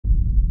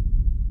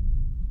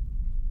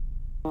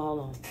Hold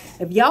on.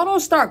 If y'all don't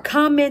start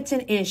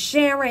commenting and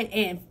sharing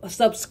and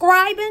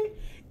subscribing,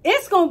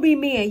 it's gonna be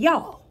me and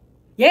y'all.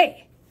 Yeah.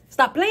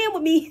 Stop playing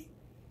with me.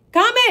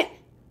 Comment.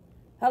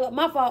 Hello,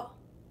 my fault.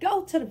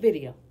 Go to the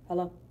video.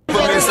 Hello.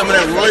 Some of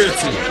that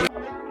royalty.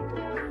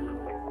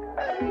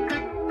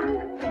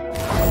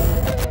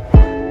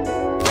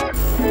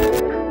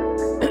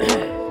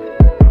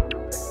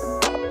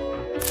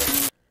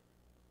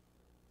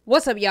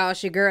 What's up, y'all?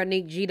 It's your girl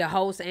Nick G, the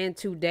host, and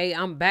today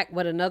I'm back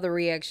with another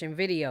reaction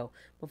video.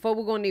 Before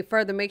we go any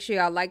further, make sure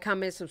y'all like,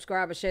 comment,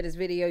 subscribe, and share this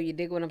video. You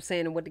dig what I'm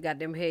saying and what the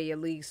goddamn hell you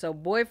league. So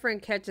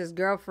boyfriend catches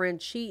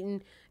girlfriend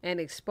cheating and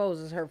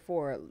exposes her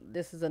for it.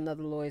 This is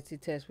another loyalty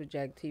test with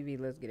Jack TV.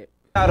 Let's get it.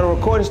 Out of the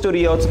recording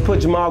studio to put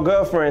Jamal's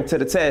girlfriend to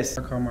the test.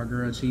 I caught my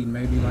girl cheating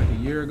maybe like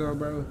a year ago,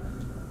 bro.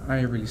 I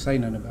ain't really say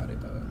nothing about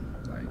it though.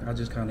 Like I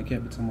just kind of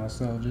kept it to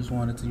myself. Just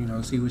wanted to, you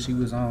know, see what she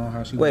was on,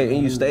 how she. Wait,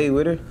 and you stayed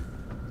with her?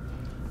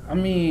 I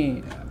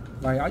mean,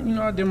 like I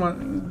did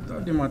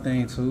my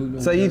thing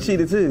too. So you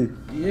cheated too?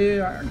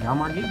 Yeah, I got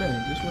my get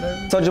back, just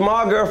whatever. So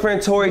Jamal's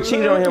girlfriend Tori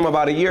cheated on him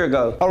about a year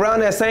ago. Around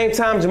that same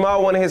time,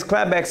 Jamal wanted his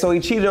clapback, so he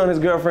cheated on his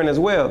girlfriend as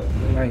well.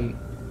 Like,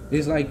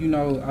 it's like, you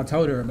know, I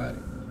told her about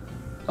it.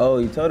 Oh,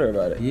 you told her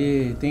about it?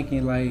 Yeah,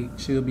 thinking like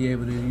she'll be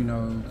able to, you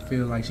know,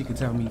 feel like she could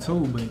tell me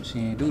too, but she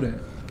ain't do that.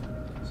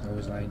 So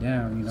it's like,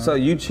 damn, you know. So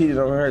you cheated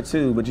on her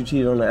too, but you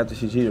cheated on her after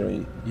she cheated on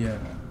you? Yeah.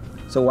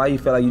 So why you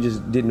felt like you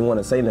just didn't want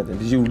to say nothing?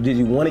 Did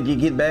you want to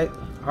get back?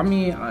 I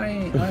mean, I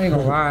ain't gonna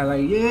lie,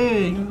 like, yeah,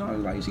 you know,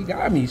 like, she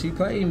got me, she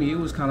played me. It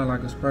was kind of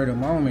like a spur of the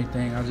moment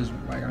thing. I just,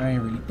 like, I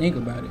ain't really think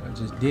about it. I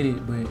just did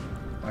it, but,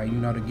 like, you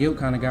know, the guilt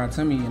kind of got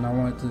to me, and I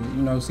wanted to,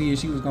 you know, see if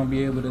she was gonna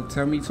be able to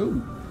tell me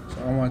too. So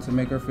I wanted to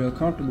make her feel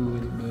comfortable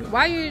with it, but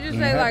why you just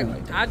say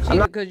like I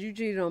cheated because you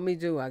cheated on me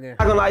too, I guess.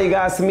 I'm not gonna lie, you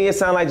guys, to me it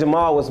sounded like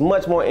Jamal was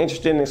much more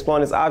interested in exploring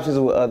his options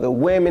with other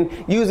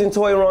women, using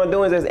Toy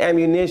wrongdoings as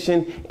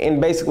ammunition, and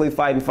basically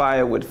fighting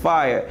fire with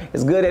fire.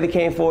 It's good that he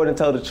came forward and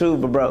told the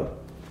truth, but bro,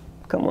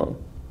 come on.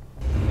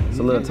 It's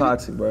a little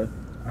toxic, bro.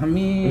 I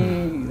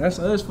mean, that's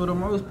us for the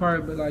most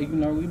part, but like, you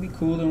know, we be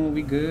coolin' when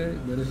we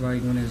good, but it's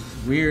like when it's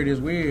weird, you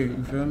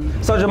feel me?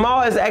 So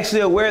Jamal is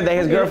actually aware that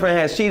his girlfriend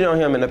has cheated on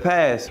him in the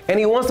past, and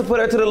he wants to put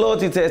her to the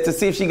loyalty test to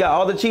see if she got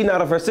all the cheating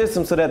out of her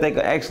system so that they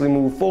could actually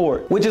move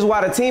forward. Which is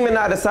why the team and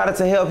I decided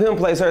to help him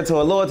place her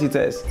to a loyalty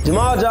test.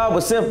 Jamal's job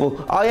was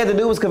simple. All he had to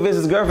do was convince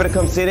his girlfriend to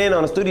come sit in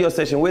on a studio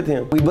session with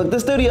him. We booked the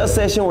studio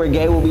session where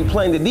Gabe will be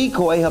playing the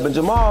decoy, helping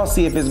Jamal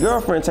see if his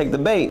girlfriend take the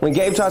bait when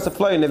Gabe tries to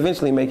flirt and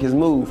eventually make his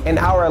move. And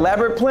our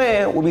elaborate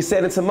plan will be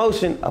set into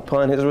motion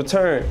upon his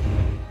return.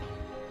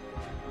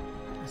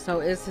 So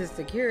it's his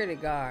security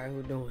guard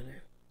who doing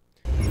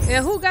it.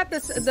 And who got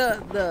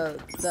the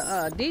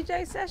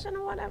DJ session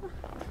or whatever?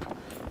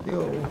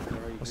 Yo,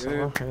 what's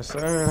up? Yes,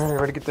 sir.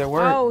 Ready to get that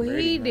work? Oh,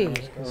 he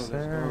did. Yes,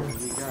 sir.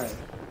 Yes,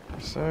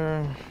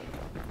 sir.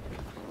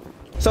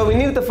 So we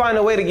needed to find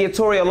a way to get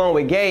Tori along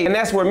with Gabe, and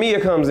that's where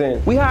Mia comes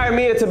in. We hired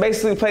Mia to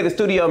basically play the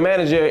studio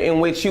manager, in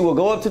which she will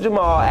go up to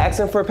Jamal, ask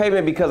him for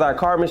payment because our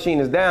card machine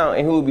is down,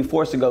 and he will be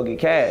forced to go get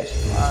cash.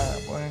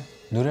 Alright, boy.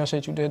 Do that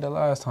shit you did the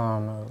last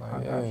time, though.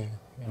 Like, hey,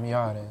 get me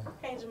out of there.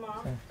 Hey,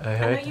 Jamal. Hey.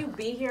 I know you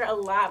be here a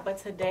lot, but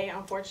today,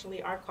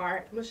 unfortunately, our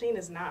card machine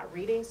is not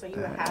reading, so you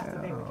would have to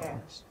pay with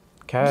cash.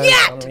 Cash?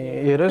 Yeah. I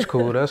mean, yeah, that's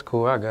cool. That's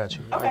cool. I got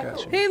you. Okay, I got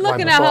cool. you. He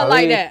looking Like, at before her I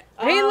like leave? that.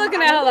 He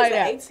looking at her like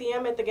that. The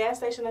ATM at the gas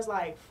station is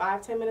like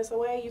 5-10 minutes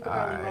away. You could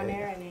probably run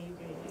there and then you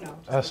can, you know.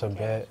 That's a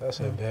bet. That's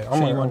a bet.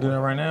 So you want to do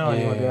that right now, or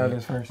you want to do all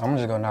this first? I'm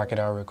just going to knock it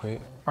out real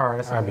quick. All right,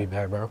 that's I'll be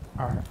back, bro.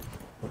 All right.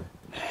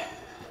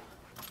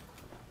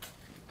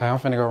 Hey, I'm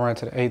finna go run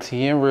to the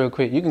ATM real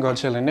quick. You can go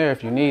chill in there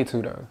if you need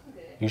to, though.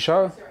 You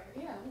sure?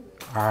 Yeah.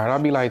 All right, I'll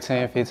be like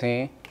 10,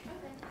 15.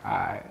 All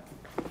right.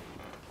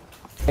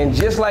 And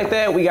just like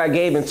that, we got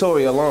Gabe and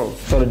Tori alone.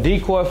 So the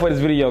decoy for this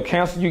video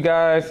canceled, you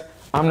guys.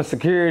 I'm the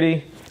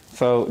security.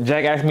 So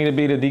Jack asked me to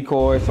be the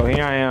decoy, so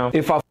here I am.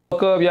 If I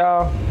fuck up,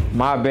 y'all,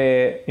 my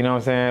bad. You know what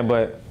I'm saying?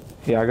 But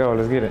here I go.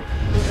 Let's get it.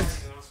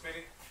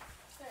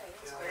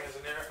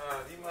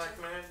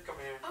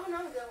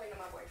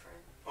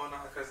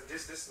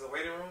 This is the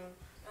waiting room,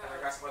 and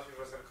I got some other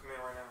people that's gonna come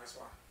in right now. That's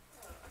why.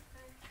 Oh,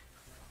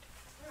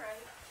 okay. All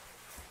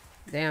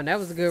right. Damn, that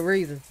was a good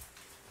reason.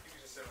 You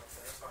can just sit up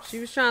there. That's fine. She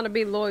was trying to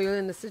be loyal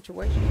in the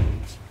situation.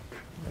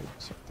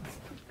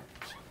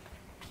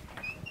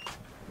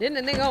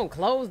 Didn't the nigga gonna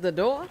close the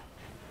door?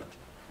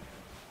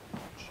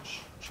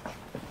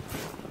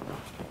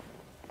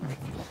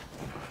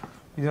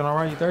 You doing all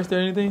right? You thirsty or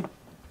anything?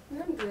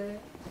 I'm good.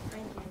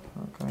 Thank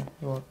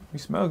you. Okay. You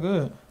smell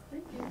good.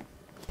 Thank you.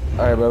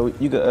 All right, bro,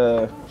 you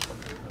could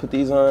put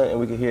these on and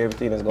we can hear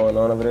everything that's going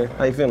on over there.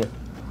 How you feeling?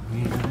 I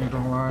ain't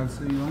gonna lie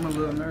to you, I'm a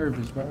little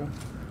nervous, bro.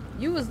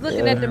 You was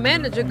looking at the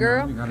manager,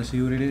 girl. We gotta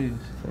see what it is.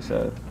 For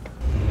sure.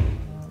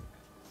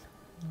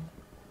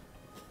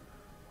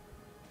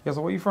 Yeah,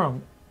 so where you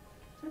from?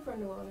 I'm from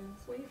New Orleans.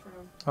 Where you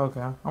from? Okay,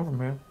 I'm from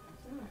here. Okay.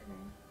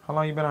 How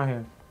long you been out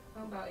here?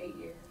 About 8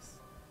 years.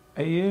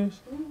 8 years?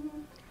 Mm-hmm.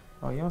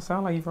 Oh, you don't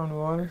sound like you from New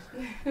Orleans.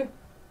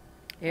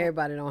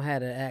 Everybody don't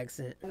have an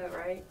accent. I know,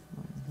 right?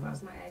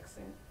 Lost my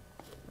accent.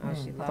 Oh,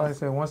 she I thought you lost.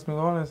 said once New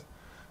Orleans,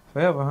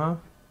 forever, huh?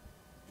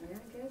 Yeah,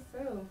 I guess so.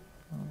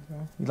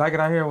 Okay. You like it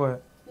out here,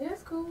 what? Yeah,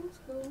 it's cool. It's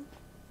cool.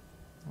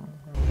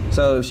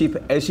 So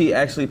if she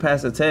actually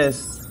passed the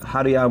test,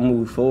 how do y'all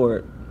move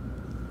forward?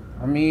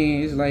 I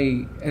mean, it's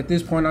like at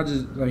this point, I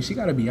just like she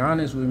gotta be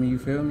honest with me. You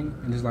feel me?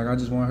 And it's like I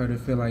just want her to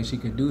feel like she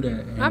could do that.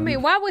 And I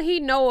mean, why would he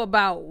know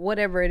about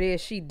whatever it is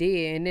she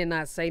did and then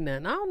not say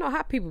nothing? I don't know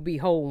how people be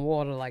holding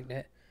water like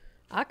that.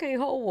 I can't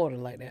hold water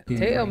like that. yeah,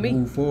 Tell like, me.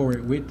 move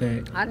forward with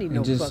that. I need and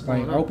no just fuck like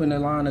going on. open the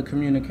line of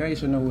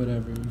communication or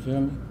whatever. You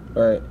feel me?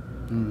 Right.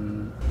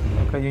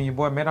 Okay, you and your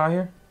boy met out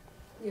here?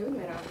 Yeah, we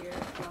met out here.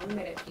 We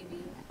met at PV.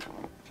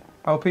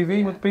 Oh,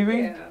 PV? With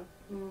PV?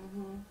 Yeah.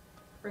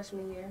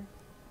 Freshman year.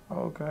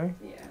 Okay.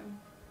 Yeah.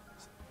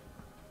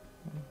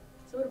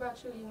 So what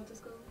about you? You went to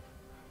school?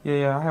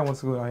 Yeah, I had went to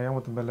school out here. I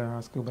went to Bel Air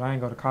High School, but I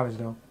ain't go to college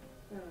though.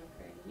 Oh,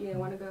 okay. You didn't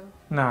want to go?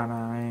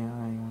 Nah, I ain't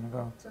want to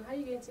go. So how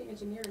you get into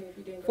engineering if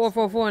you didn't go?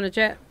 444 in the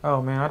chat.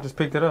 Oh man, I just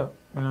picked it up.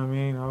 You know what I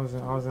mean? I was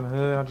in the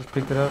hood. I just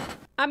picked it up.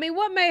 I mean,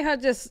 what made her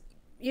just,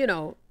 you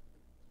know,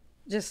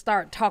 just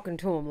start talking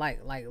to him like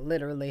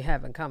literally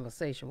having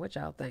conversation? What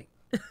y'all think?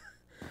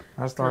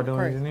 I started doing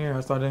Crazy. engineering.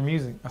 I started in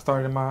music. I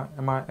started in my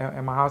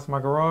house, in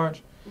my garage.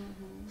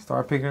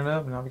 Started picking it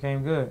up, and I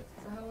became good.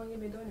 So how long you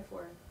been doing it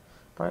for?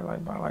 Probably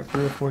about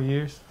 3 or 4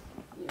 years.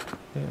 Yeah.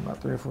 Yeah,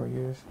 about 3 or 4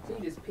 years. So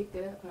you just picked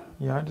it up, huh?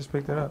 Yeah, I just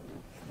picked it up.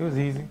 It was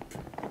easy.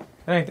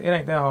 It ain't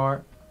that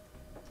hard.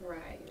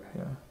 Right.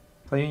 Yeah.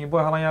 So you and your boy,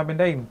 how long y'all been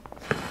dating?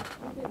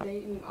 I've been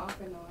dating off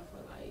and on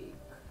for like,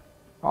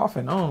 Off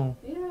and on.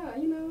 yeah,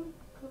 you know.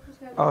 couples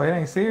have- Oh, it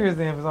ain't serious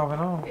then if it's off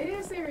and on. It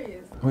is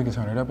serious. We can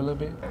turn it up a little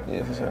bit.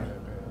 Yeah, for sure.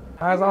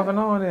 How's off and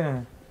on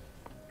then?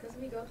 Because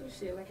we go through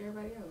shit like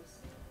everybody else.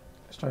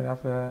 Straight, I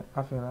feel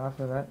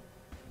that.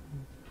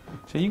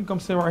 So you can come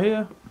sit right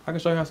here. I can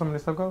show you how some of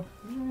this stuff go.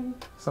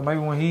 So maybe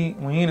when he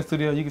in the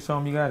studio, you can show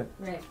him you got it.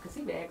 Right, because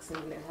he been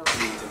asking me to help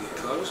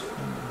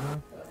me.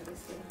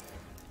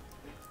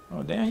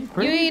 Oh damn, you You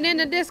pretty. ain't in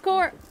the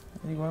Discord?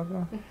 You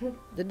welcome. The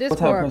What type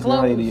Discord of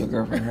personality do your closed.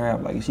 girlfriend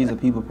have? Like, if she's a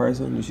people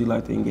person, does she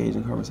like to engage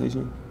in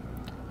conversation?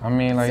 I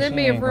mean, like Send she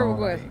me a ain't friend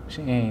gonna, request.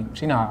 like,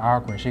 she not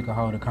awkward. She could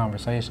hold a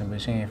conversation, but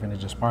she ain't finna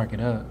just spark it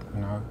up, you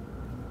know.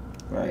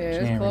 Right. Yeah, She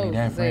it's ain't really closed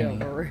that as hell,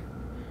 friendly. for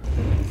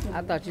real.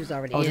 I thought you was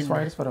already Oh, in this right.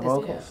 there. This for the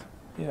vocals.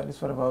 Yeah, this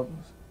for the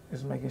vocals.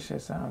 It's making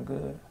shit sound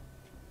good.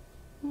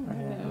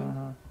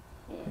 Yeah.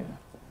 Yeah.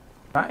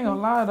 I ain't gonna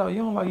lie though. You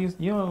don't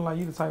like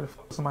you the type to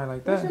fuck somebody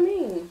like What that. you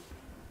mean?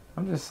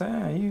 I'm just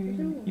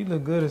saying, you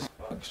look good as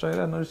fuck. Straight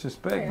up, no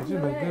disrespect, but you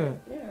look good.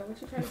 Yeah,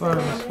 what you trying You to fine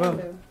say? as about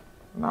fuck. me?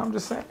 No, I'm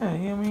just saying. You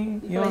know what I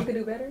mean? You feel like you could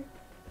do better?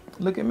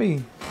 Look at me.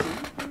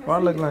 What I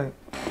look like?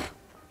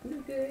 You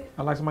do good.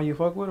 I like somebody you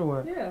fuck with or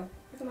what? Yeah, that's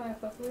somebody I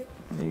fuck with.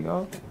 There you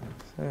go.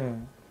 Yeah.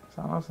 That's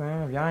all I'm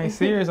saying. If y'all ain't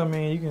serious, I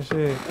mean, you can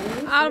shit.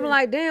 I'm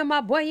like, damn,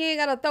 my boy, you ain't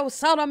gotta throw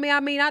salt on me. I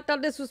mean, I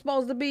thought this was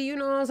supposed to be, you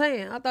know what I'm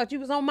saying? I thought you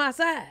was on my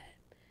side.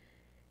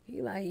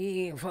 He like,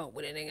 you ain't fuck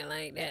with a nigga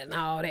like that and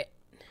all that.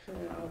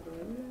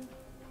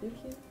 You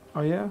cute.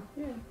 Oh, yeah?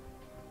 Yeah.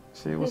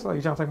 Shit, what's up?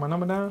 You trying to take my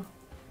number down?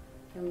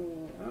 I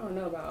mean, I don't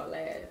know about all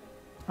that.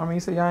 I mean, you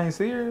said y'all ain't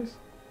serious?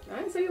 I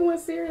didn't say you weren't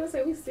serious. I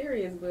said we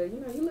serious, but you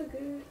know, you look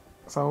good.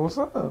 So what's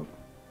up?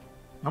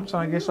 I'm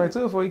trying to get straight to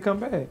it before you come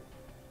back.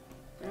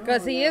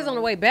 Because he is on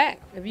the way back.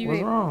 If you What's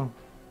ain't- wrong?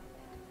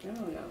 I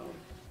don't know.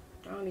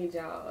 I don't need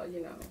y'all,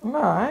 you know.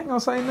 Nah, I ain't gonna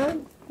say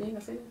nothing. You ain't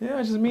gonna say that? Yeah,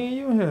 it's just me and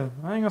you in here.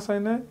 I ain't gonna say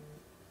nothing.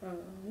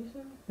 You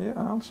sure? Yeah,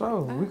 I'm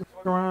sure. We can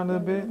fuck around a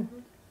little bit.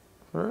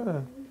 For real.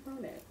 Where you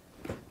found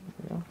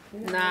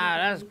that? Nah,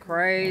 that's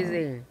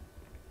crazy.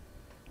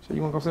 So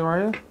you wanna come sit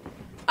right here?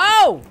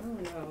 Oh! I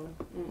don't know.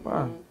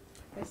 Why?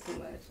 That's too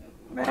much.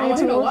 Man, I want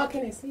too him to much. walk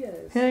in and see us.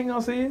 He ain't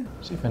gonna see you.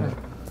 She finna.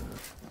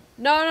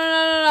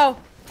 No.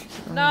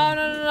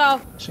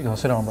 No. She gonna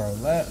sit on bro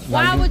lap.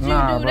 Why would you do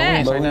bro, we that?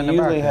 ain't But say we nothing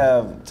about usually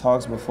that. have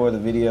talks before the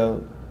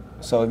video.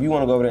 So if you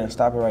want to go over there and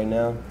stop it right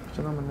now,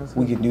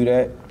 we can do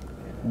that.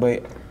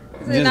 But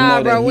just Nah,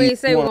 know bro, that we he ain't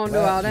say we're wanna-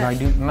 gonna do all that.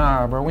 Like,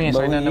 nah, bro, we ain't But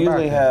say we nothing about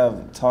usually that.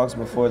 have talks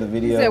before the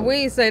video. He said we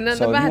ain't say nothing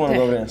So if about you want to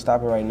go over that. there and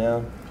stop it right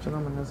now,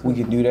 we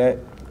can do that.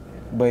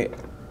 But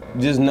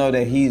just know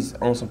that he's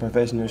on some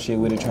professional shit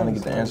with it, trying to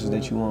get the answers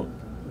that you want.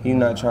 He's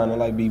not trying to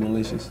like be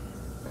malicious.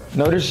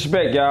 No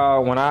disrespect,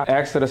 y'all. When I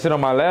asked her to sit on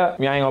my lap,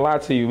 I ain't gonna lie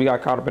to you. We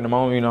got caught up in the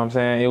moment, you know what I'm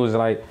saying? It was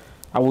like,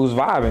 I was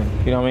vibing,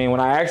 you know what I mean?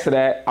 When I asked her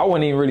that, I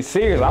wasn't even really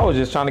serious. I was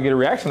just trying to get a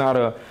reaction out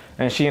of her,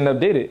 and she ended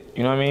up did it,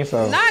 you know what I mean?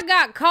 So. And I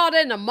got caught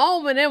in the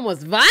moment and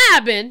was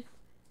vibing.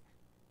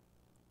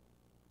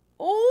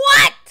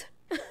 What?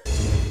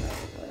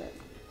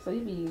 So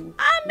you be.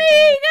 I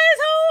mean, this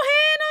whole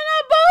hand on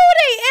her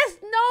booty. It's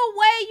no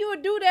way you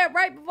would do that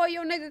right before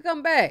your nigga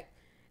come back.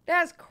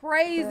 That's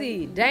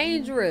crazy.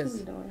 Dangerous.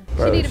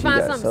 Bro, she need to find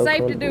got something so safe to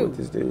comfortable do. with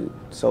this dude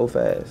so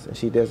fast, and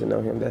she doesn't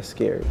know him. That's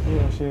scary.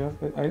 Yeah, shit.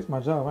 Hey, it's my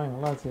job. I ain't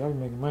gonna lie to you. I be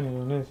making money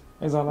doing this.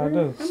 That's all I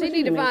do. She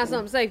need to find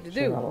something safe to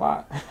Shit, a do.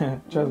 lot.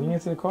 Trust me, you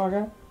ain't see the car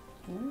guy?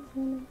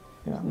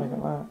 Yeah, I make a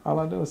lot. All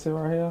I do is sit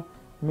right here,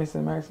 mix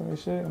and max and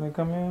this shit, and then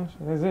come in.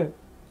 Shit, that's it.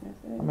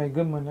 That's it. I make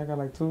good money. I got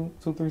like two,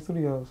 3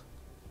 studios.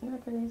 Yeah,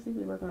 because you see,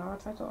 we working on all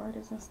types of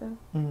artists and stuff.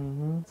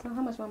 Mm-hmm. So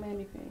how much my man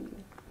be paying you?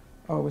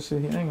 Oh, but shit,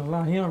 he ain't gonna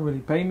lie. He don't really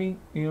pay me.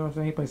 You know what I'm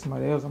saying? He pays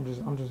somebody else. I'm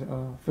just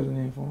filling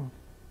in for him.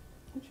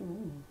 What you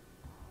mean?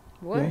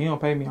 What? Yeah, he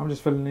don't pay me. I'm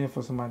just filling in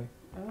for somebody.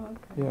 Oh,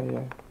 okay.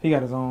 Yeah. He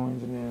got his own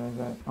engineer like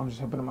that. I'm just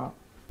helping him out.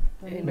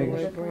 Ain't Making no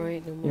way, sure- bro.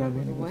 Ain't no Yeah, more.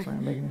 being a No good way.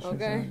 friend, making this shit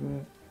Okay. sound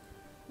good.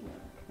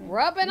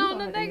 Rubbing You on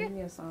the gonna have to nigga? give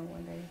me a song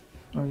one day.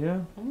 Oh yeah,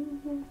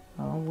 Mm-hmm.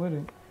 I'm with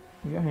it.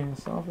 Your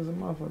hands soft as a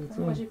motherfucker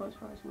How much too. you gonna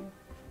charge me?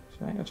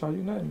 Shit, I ain't gonna charge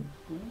you nothing.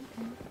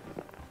 Mm-hmm.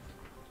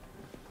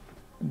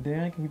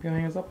 Dan, can you keep your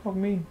hands up off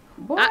me?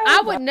 Boy,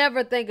 I would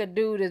never think a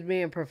dude is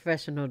being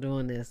professional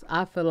doing this.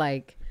 I feel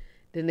like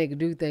the nigga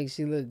do think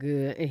she look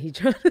good and he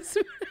trying to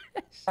smash.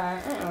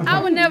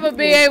 I would never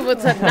be able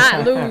to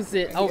not lose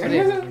it over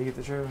this. You get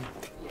the truth.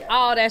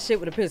 All that shit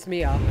would have pissed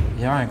me off.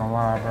 Yeah, I ain't gonna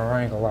lie, bro.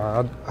 I ain't gonna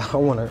lie. I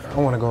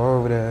wanna go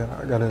over there.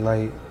 I gotta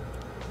like.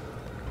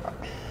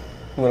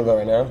 You wanna go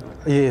right now?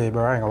 Yeah,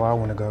 bro. I ain't gonna lie. I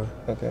wanna go.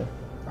 Okay.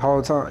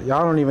 Whole time,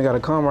 y'all don't even gotta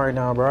come right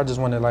now, bro. I just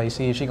wanna like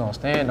see if she gonna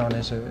stand on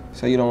this shit.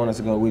 So you don't want us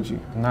to go with you?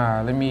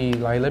 Nah, let me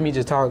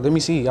just talk. Let me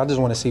see. I just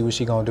wanna see what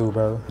she gonna do,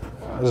 bro.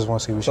 I just wanna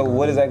see what she So gonna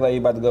what do. exactly are you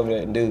about to go over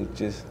there and do?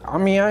 Just I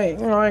mean, I ain't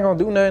gonna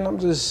do nothing.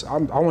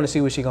 I wanna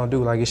see what she gonna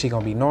do. Like, is she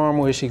gonna be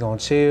normal? Is she gonna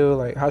chill?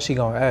 Like, how she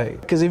gonna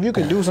act? Cause if you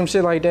can do some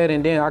shit like that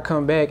and then I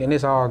come back and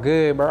it's all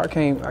good, bro, I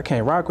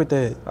can't rock with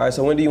that. all right.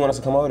 So when do you want us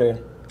to come over there?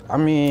 I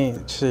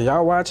mean, shit,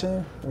 y'all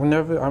watching?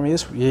 Whenever, I mean,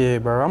 yeah,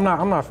 bro. I'm not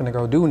finna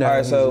go do nothing. All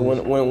right. So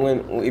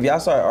when if y'all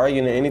start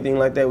arguing or anything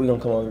like that, we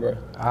gonna come over, bro.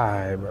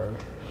 Alright, bro.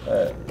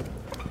 All right.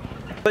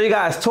 So you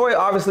guys, Tori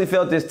obviously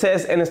failed this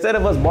test, and instead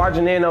of us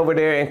barging in over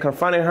there and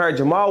confronting her,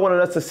 Jamal wanted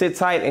us to sit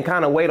tight and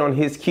kind of wait on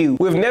his cue.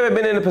 We've never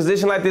been in a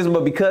position like this,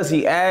 but because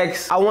he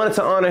asked, I wanted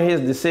to honor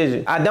his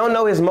decision. I don't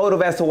know his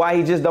motive as to why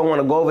he just don't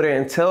want to go over there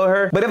and tell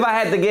her, but if I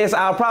had to guess,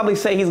 I'll probably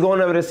say he's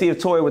going over to see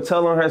if Tori would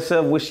tell on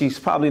herself, which she's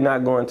probably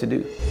not going to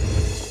do.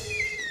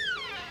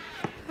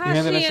 How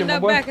handle that she shit, end my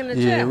up boy? back in the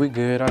Yeah, chair? we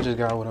good. I just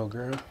got with old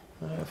girl.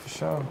 Yeah, for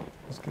sure.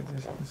 Let's get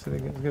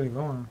it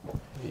going.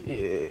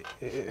 Yeah.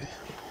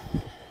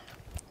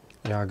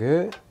 Y'all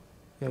good?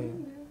 Yeah.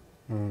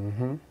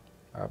 Mm-hmm.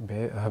 I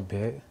bet.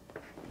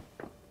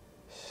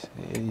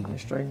 Shit. You can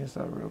straighten this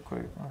up real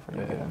quick. I'm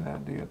finna get in there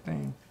and do your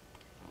thing.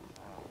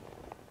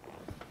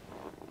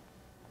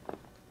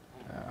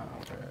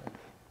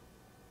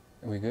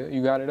 We good?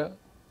 You got it up?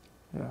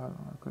 Yeah, hold on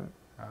real quick.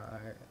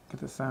 Alright. Get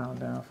the sound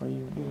down for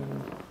you. Get it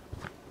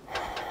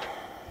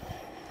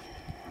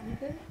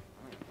in.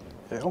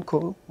 Yeah, I'm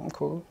cool.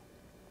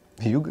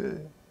 You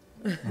good?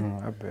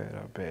 I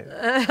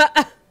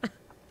bet.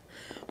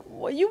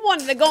 Well, you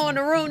wanted to go in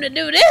the room to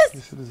do this?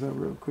 This shit is up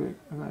real quick.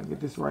 I gotta get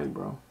this right,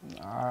 bro.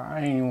 I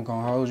ain't even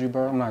gonna hold you,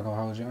 bro. I'm not gonna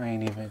hold you. I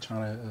ain't even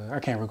trying to. I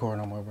can't record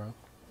no more, bro.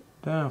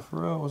 Damn,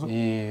 for real. What's up?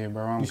 Yeah,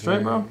 bro. I'm You straight,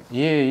 good. bro?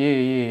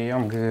 Yeah.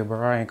 I'm good,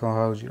 bro. I ain't gonna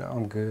hold you.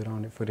 I'm good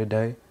on it for the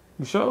day.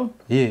 You sure?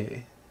 Yeah.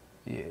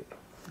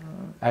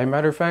 Hey,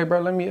 matter of fact,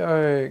 bro. Let me.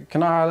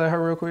 Can I holler at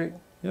her real quick?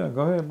 Yeah,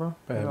 go ahead, bro.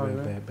 Bet.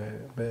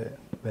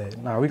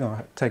 Nah, we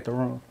gonna take the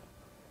room.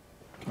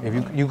 If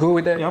you cool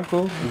with that? Yeah, I'm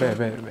cool. Bet.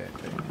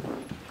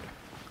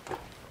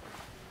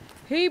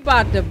 He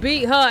about to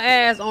beat her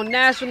ass on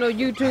national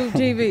YouTube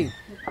TV.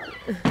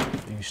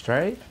 You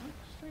straight?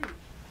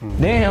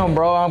 Damn,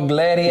 bro, I'm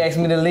glad he asked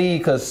me to leave,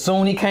 because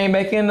soon he came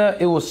back in there,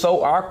 it was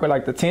so awkward,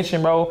 like the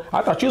tension, bro.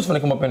 I thought you was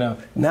finna come up in there.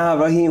 Nah,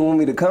 bro, he didn't want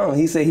me to come.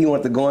 He said he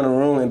wanted to go in the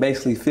room and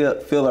basically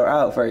feel her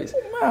out first.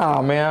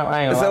 Nah, man,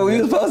 I ain't gonna So lie.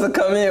 we was supposed to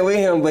come in with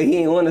him, but he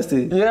didn't want us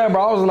to. Yeah,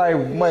 bro, I was like,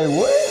 wait,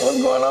 what?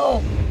 What's going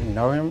on? You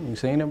know him? You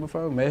seen him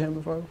before? Met him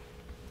before?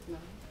 No.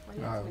 Why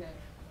you ask me that?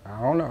 I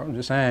don't know. I'm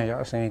just saying,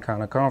 y'all seem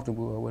kind of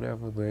comfortable or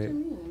whatever, but What you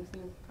mean? You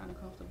seem kind of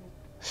comfortable.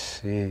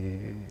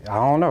 shit, I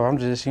don't know. I'm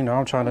just,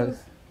 I'm trying to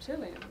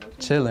Chilling.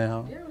 chilling,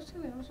 huh? Yeah, I was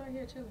chilling. I was right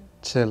here chilling.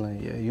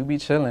 Chilling, yeah. You be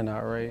chilling,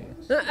 all right.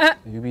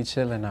 You be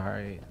chilling, all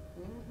right.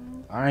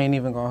 I ain't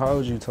even gonna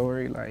hold you,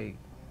 Tori. Like,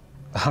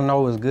 I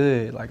know it's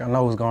good. Like, I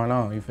know what's going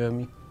on. You feel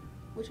me?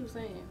 What you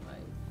saying? Like,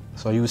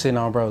 So you was sitting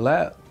on bro's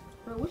lap?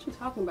 bro, what you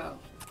talking about?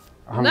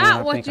 I mean, Not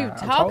I what think you I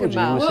talking told you,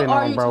 about. You was What sitting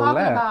are on you bro's talking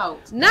lap.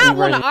 about? Not You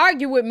want to ready?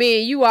 argue with me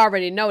and you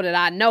already know that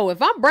I know.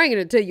 If I'm bringing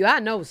it to you, I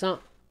know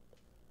something.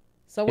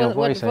 So Your what the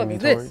voice fuck ain't me,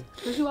 is this? Tori.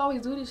 Cause you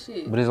always do this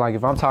shit. But it's like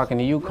if I'm talking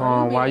to you,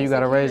 calm, you why being you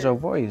gotta raise insecure. your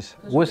voice?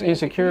 'Cause you What's being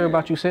insecure insecure.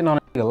 about you sitting on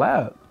a nigga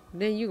lap?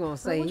 Then you gonna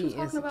say what he you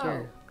talking insecure.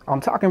 about?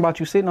 I'm talking about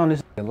you sitting on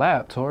this nigga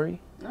lap,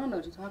 Tori. I don't know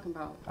what you're talking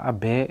about. I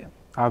bet.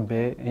 And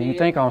you Bet,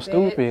 think I'm bet,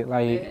 stupid,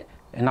 like, bet.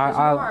 and Yes,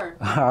 you are.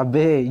 I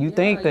bet you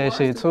think you that are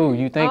shit too. stupid.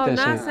 You think Oh, that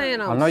not shit.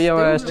 saying I I'm know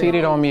your ass stupid.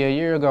 cheated on me a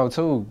year ago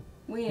too.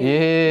 When?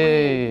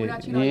 Yeah, When I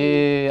cheated on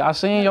you? I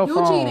seen your You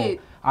phone. cheated.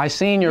 I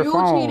seen your You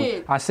phone.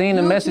 cheated. I seen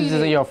the You messages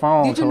cheated. in your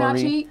phone, Did you not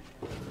Tori. cheat?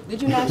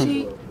 Did you not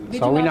cheat? Did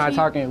So you we not not cheat?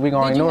 talking. We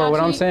gonna Did you ignore not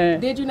what I'm cheat? saying.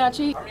 Did you not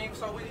cheat? I mean,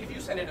 so if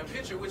you send in a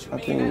picture, what you mean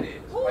think- that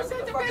is? Who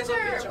sent the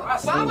picture?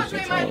 Why was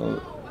they my?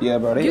 Yeah,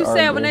 bro, they You said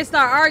arguing. when they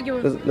start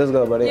arguing, Let's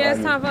go, bro. They yeah,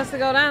 it's arguing. time for us to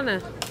go down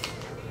there.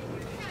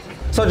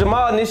 So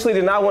Jamal initially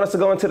did not want us to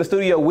go into the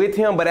studio with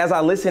him, but as I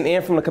listened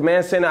in from the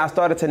command center, I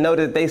started to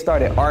notice that they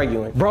started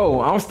arguing.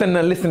 Bro, I'm standing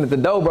there listening at the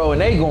door, bro,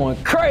 and they going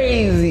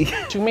crazy.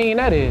 What you mean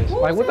that is?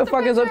 Like, what the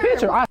fuck is a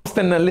picture? I'm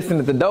standing there listening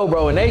at the door,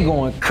 bro, and they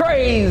going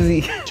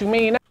crazy. What you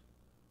mean that?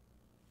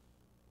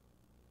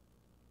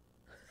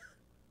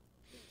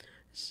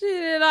 She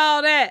did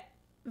all that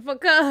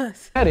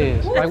because That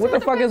is. Like, what the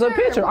fuck is a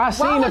picture? I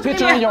seen the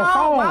picture in your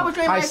phone.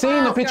 I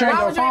seen the picture in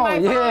your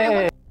phone.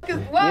 Yeah.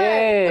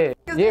 Yeah.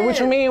 Yeah, what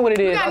you mean what it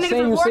is? I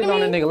seen you sitting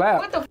on a nigga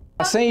lap.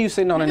 I seen you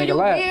sitting on a nigga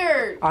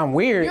lap. I'm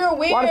weird. You're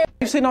weird. Why the f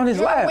you sitting on his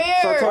lap?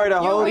 So Tori, the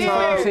whole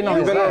time,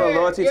 you've been on a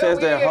loyalty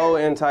test that whole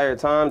entire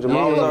time.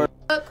 Jamal was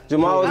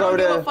over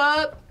there.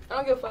 I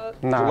don't give a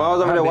fuck. Nah, Jamal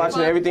was over there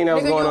watching everything that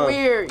was going on.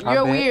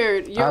 You're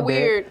weird. You're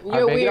weird.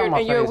 You're weird.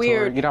 And you're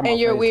weird. And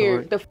you're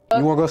weird. The fuck?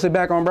 You wanna go sit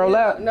back on bro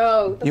lap?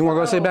 No. You wanna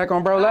go sit back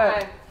on bro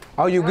lap?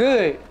 Oh, you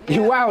good?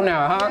 You out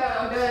now, huh?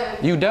 I'm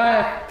done. You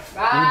done?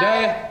 You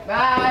done?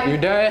 Bye. You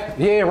done?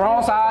 Yeah,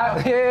 wrong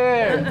side.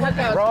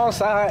 Yeah. Wrong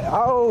side.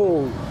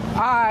 Oh.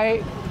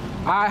 Alright.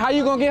 Alright, how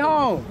you gonna get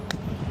home?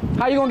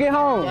 How you gonna get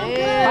home? How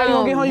you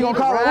gonna get home? You gonna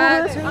call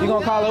an Uber? You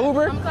gonna call an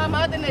Uber?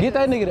 Get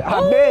that nigga.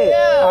 I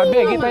bet.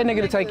 Get that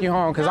nigga to take you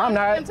home, cause I'm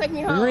not.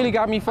 You really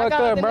got me fucked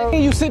up, bro.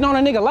 You sitting on a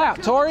nigga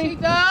lap, Tori.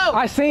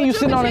 I seen you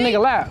sitting on a nigga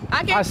lap.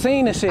 I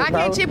seen this shit, bro.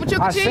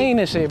 I seen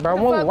this shit, bro.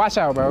 Move. Watch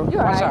out, bro.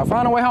 Watch out.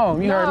 Find a way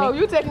home. You heard me. No,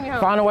 you taking me home.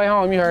 Find a way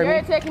home. You heard me.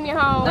 You're taking me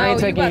home. I ain't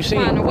taking you shit.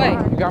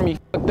 You got me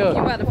fucked up.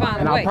 You about to find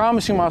and a way. I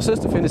promise you, my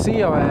sister finna see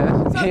your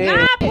ass. So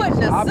God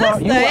putting a sister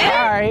in?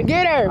 Alright.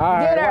 Get her.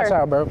 Alright, Get her. watch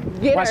out, bro.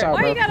 Get Watch her. out, Why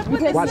bro. you gotta put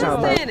the Watch out,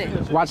 bro. sister in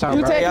it? Watch out,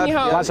 You bro. take me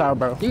home. Watch out,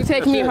 bro. You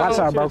take me home. Watch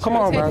out, bro. Come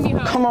on, bro. Take me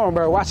home. Come on,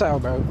 bro. Watch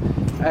out, bro.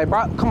 Hey,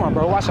 bro. Come on,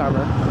 bro. Watch out,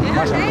 bro.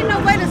 There ain't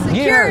no way to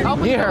secure.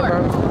 Get her,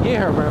 bro. Get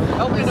her, bro.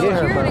 Open the Get her,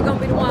 Security bro. gonna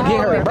be the one Get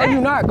her, holding bro. it You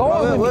back. not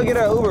going with We'll me. get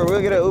an Uber.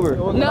 We'll get an Uber.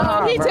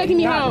 No, he bro. taking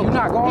me home. You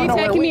not going He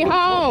nowhere taking me with me.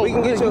 home. We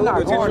can get you You an not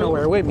Uber. going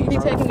nowhere with me, bro. He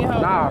taking me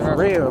home. Nah, for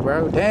real,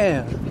 bro.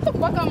 Damn. Get the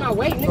fuck out my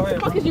way, nigga. What the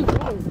fuck is you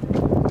doing?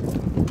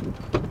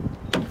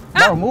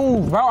 Bro,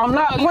 move, bro. I'm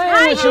not playing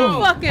How with you you.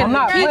 fucking I'm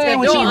not bitch playing and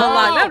with you, door bro.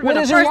 unlocked? That was What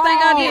the is first you thing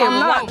I on? did. I'm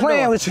not Lock the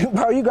playing door. with you,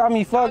 bro. You got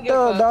me fucked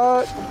up,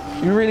 dog.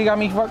 You really got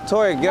me fucked.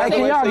 Tori, get out the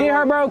Can way. y'all get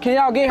her, bro? Can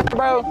y'all get her,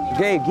 bro?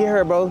 Gabe, get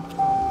her, bro.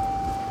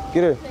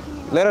 Get her.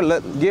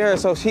 Get her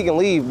so she can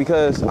leave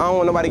because I don't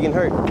want nobody getting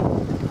hurt.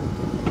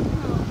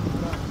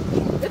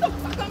 Get the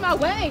fuck out my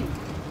way.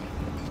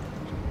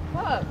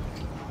 Fuck.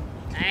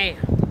 Damn.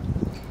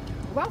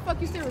 Why the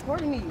fuck you still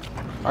recording me?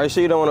 Are you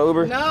sure you don't want an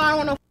Uber? No, I don't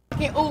want no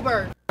fucking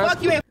Uber.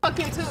 Fuck you and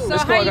fucking too. So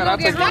how you gonna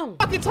get home?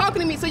 Fucking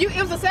talking to me. So it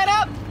was a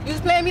setup? You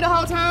was playing me the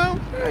whole time?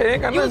 Hey, it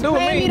ain't got You nothing was to do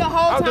with playing me me. the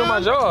whole time? I was doing my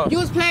job. You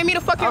was playing me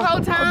the fucking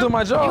whole time? I was doing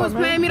my job, You was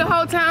man. playing me the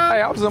whole time?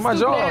 Hey, I was doing my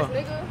Stupid job. ass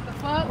nigga. The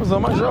fuck? I was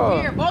doing my job.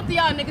 Weird. Both of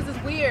y'all niggas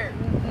is weird.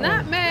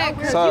 Not mad.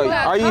 'Cause So, you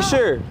got are you caught.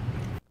 sure?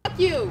 Fuck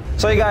you.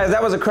 So, you guys,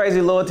 that was a crazy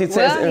loyalty test,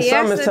 Well, and he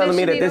some asked is her, telling did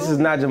me she that need this Uber? is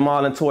not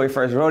Jamal and Tori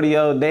first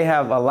rodeo. They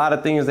have a lot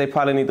of things they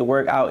probably need to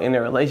work out in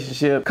their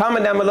relationship.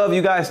 Comment down below if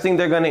you guys think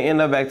they're gonna end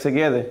up back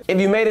together. If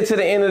you made it to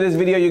the end of this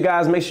video, you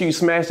guys, make sure you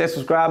smash that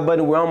subscribe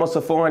button. We're almost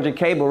to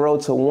 400K, but road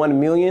to 1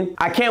 million.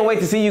 I can't wait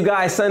to see you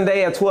guys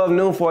Sunday at 12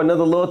 noon for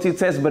another loyalty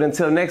test, but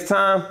until next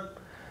time,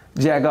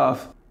 jack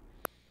off.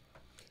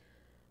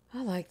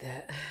 I like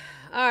that.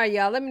 All right,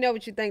 y'all. Let me know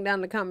what you think down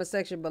in the comment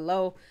section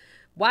below.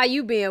 Why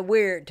you being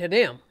weird to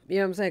them? You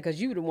know what I'm saying?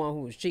 Because you the one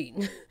who was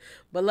cheating.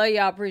 But love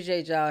y'all.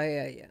 Appreciate y'all. Hell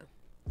yeah.